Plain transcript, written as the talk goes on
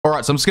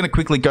Alright, so I'm just going to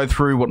quickly go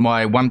through what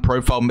my one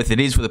profile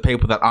method is for the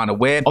people that aren't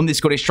aware. On this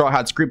Scottish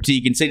Tryhard script here,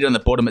 you can see it on the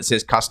bottom, it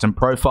says custom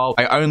profile.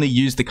 I only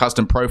use the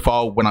custom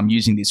profile when I'm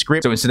using this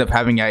script. So instead of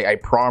having a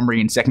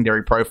primary and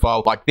secondary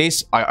profile like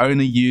this, I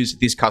only use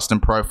this custom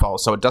profile.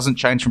 So it doesn't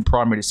change from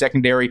primary to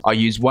secondary. I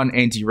use one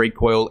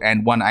anti-recoil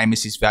and one aim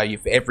assist value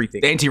for everything.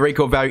 The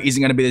anti-recoil value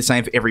isn't going to be the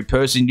same for every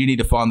person. You need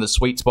to find the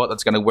sweet spot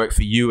that's going to work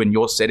for you and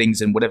your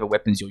settings and whatever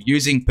weapons you're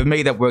using. For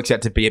me, that works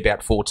out to be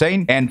about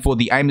 14. And for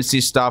the aim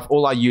assist stuff,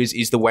 all I use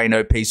is the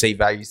Wayno PC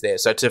values there.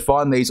 So to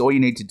find these, all you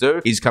need to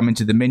do is come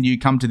into the menu,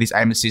 come to this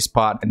aim assist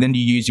part, and then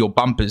you use your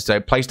bumpers.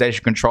 So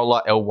PlayStation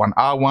controller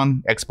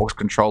L1R1, Xbox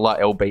controller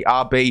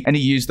LBRB, and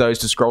you use those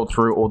to scroll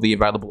through all the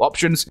available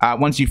options.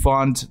 Once you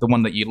find the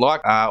one that you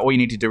like, all you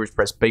need to do is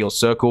press B or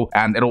circle,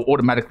 and it'll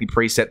automatically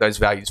preset those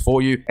values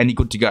for you, and you're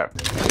good to go.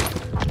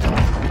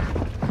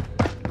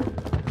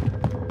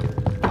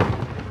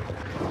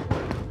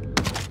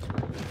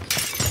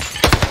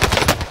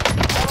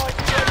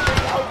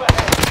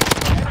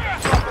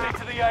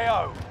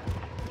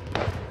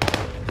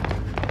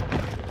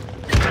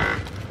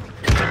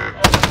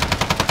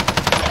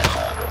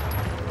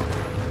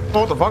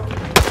 What the fuck?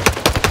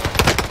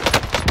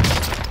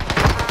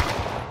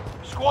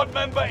 Squad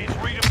member is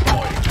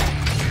redeployed.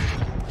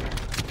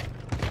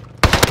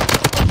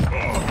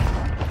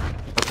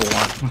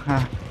 That's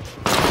one.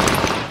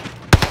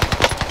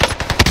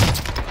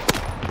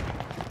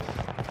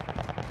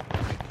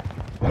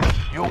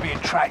 You're being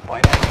tracked by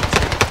an enemy.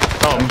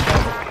 Oh,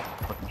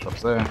 fucking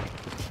shots there.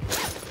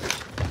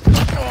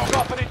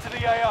 Dropping into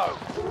the AO.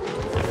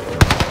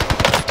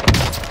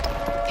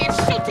 It's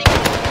shooting!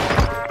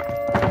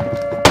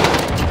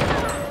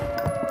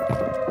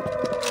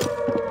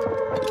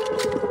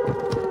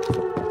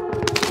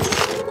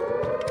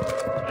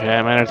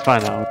 Yeah, man, it's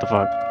fine now. What the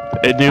fuck?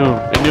 It knew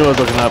I was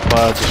looking up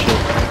the shit.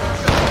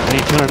 I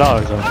need $200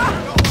 though.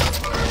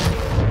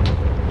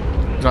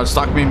 You gotta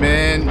stuck me,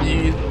 man.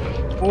 You...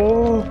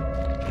 Oh.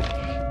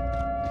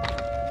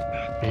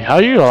 How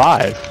are you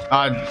alive?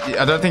 I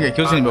don't think it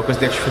kills anymore because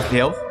the extra 50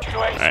 health.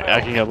 Alright,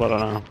 I can get blood on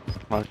now.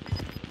 Fuck.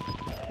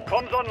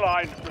 Comms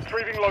online,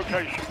 retrieving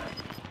location.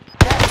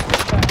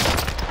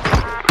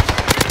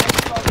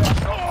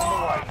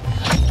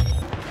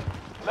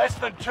 Less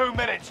than 2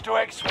 minutes to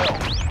Exfil.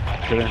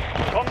 Get in.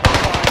 Comms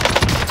online,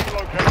 retrieving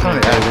location. Oh,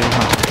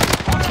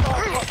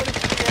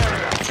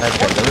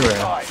 that's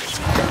everywhere.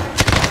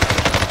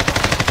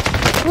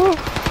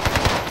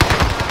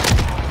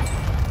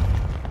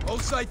 All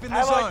safe in the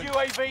Allied zone.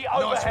 UAV Nice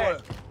overhead.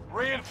 work.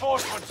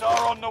 Reinforcements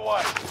are on the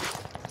way.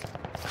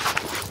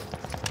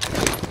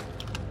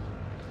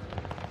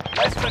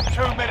 Less than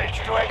 2 minutes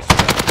to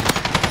Exfil.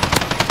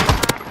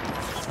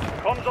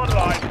 Comms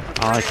online.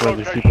 I like where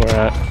these people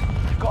are at.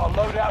 You've got a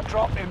loadout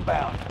drop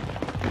inbound.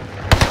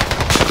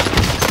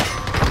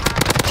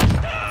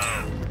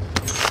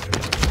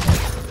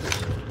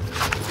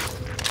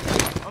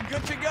 I'm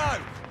good to go.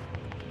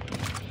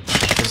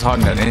 Just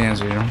hiding that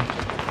answer, you know.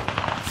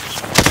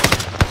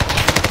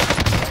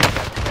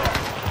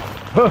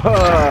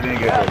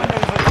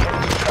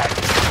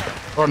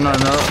 Oh no,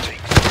 no.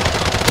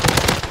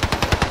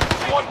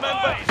 Squad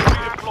member is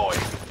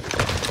redeployed.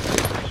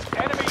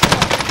 Enemy.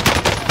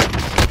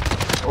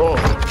 Oh.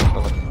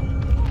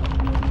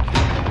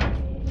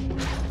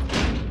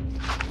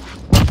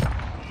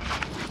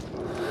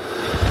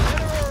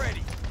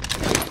 Already.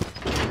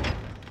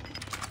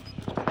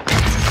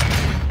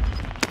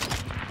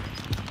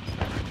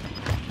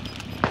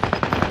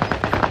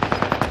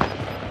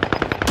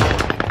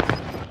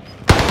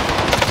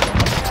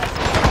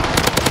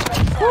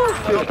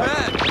 Not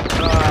bad.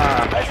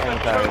 Less than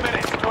 2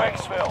 minutes to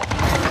Exfil.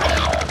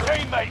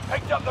 Teammate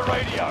picked up the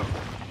radio.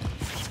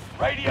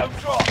 Radio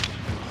dropped.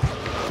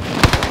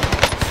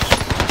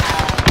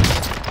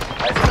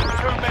 Less than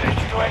 2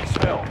 minutes to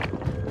Exfil.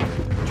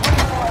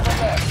 25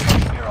 left.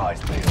 Keep your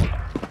eyes peeled.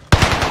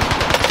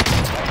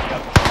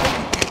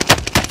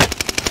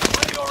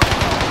 Radio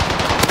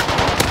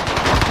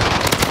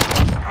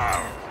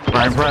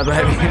Right, right,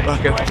 baby.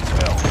 to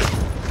Exfil.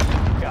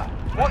 Yeah.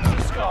 Watch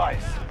the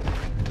skies.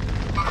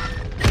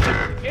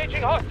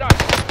 Engaging hostile.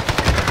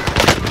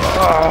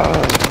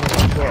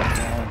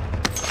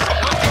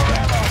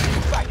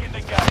 Back in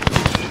the game.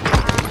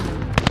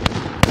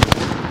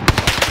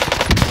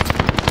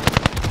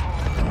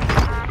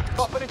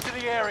 Dropping into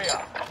the area.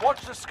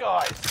 Watch the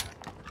skies.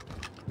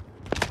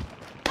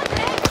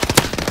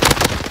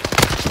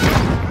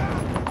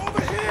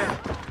 Over here.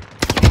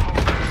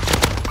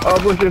 Oh,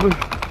 bush.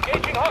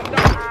 Engaging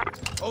hostile.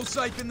 All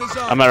safe in the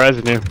zone. I'm at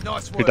residue.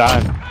 Nice You're work.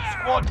 dying.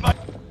 Squad mate.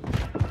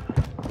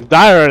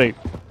 Die already.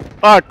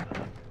 Fuck.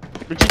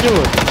 What you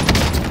doing?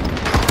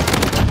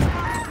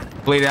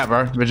 Bleed out,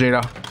 bro.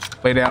 Vegeta.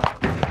 Bleed out.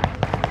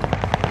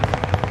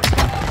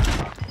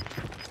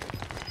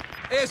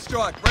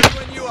 Airstrike, ready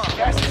when you are.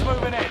 Gas is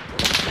moving in.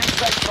 New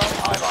safe zone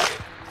highlighted.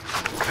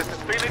 This is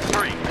Phoenix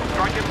 3.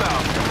 Strike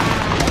inbound.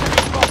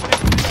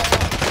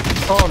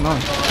 Oh no.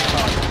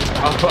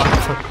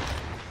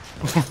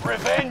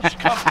 Revenge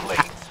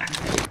complete.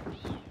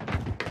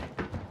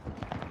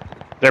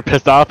 They're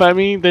pissed off at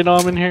me. They know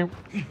I'm in here.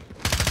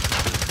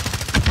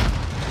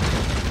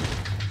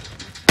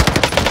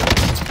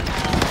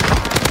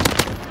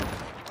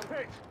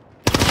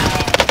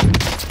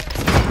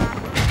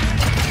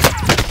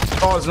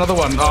 Oh, there's another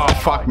one. Oh,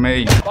 fuck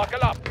me. Buckle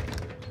up.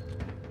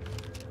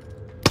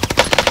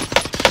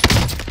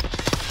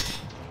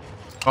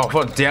 Oh, I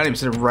thought down him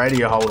instead of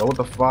radio holder. What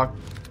the fuck?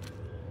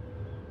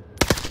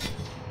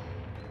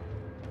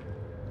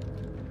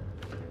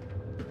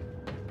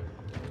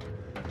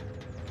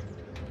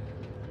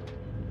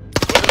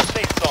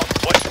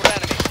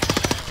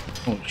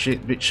 Oh shit,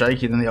 a bit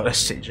shaky than the old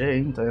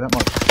SCG, I'll tell you that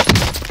much.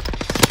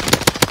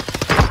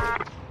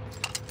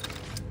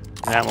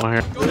 That one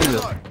here. Go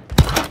inside.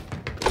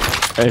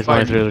 There's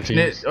my 3 other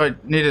teams. I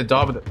need to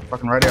die with the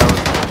fucking radio.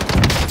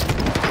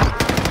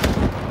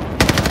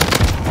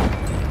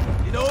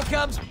 You know what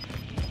comes?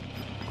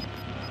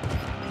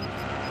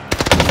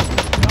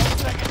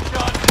 Second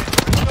charges.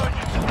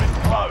 Resurgence has been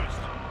closed.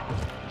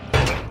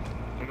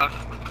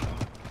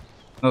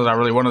 Not that I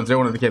really wanted to do, I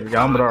wanted to keep it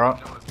going, but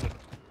alright.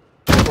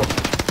 Team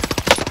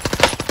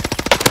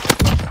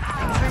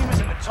is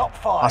in the top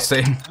 5. I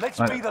see him. Let's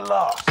Right. be the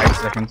last. 8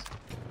 seconds.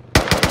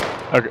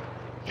 Okay.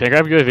 Can I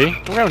grab a UAV?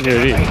 I'm grabbing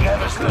UAV.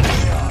 Never stood a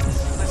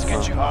chance. Let's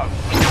get you home.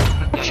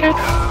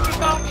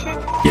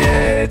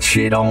 Get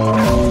shit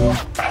on.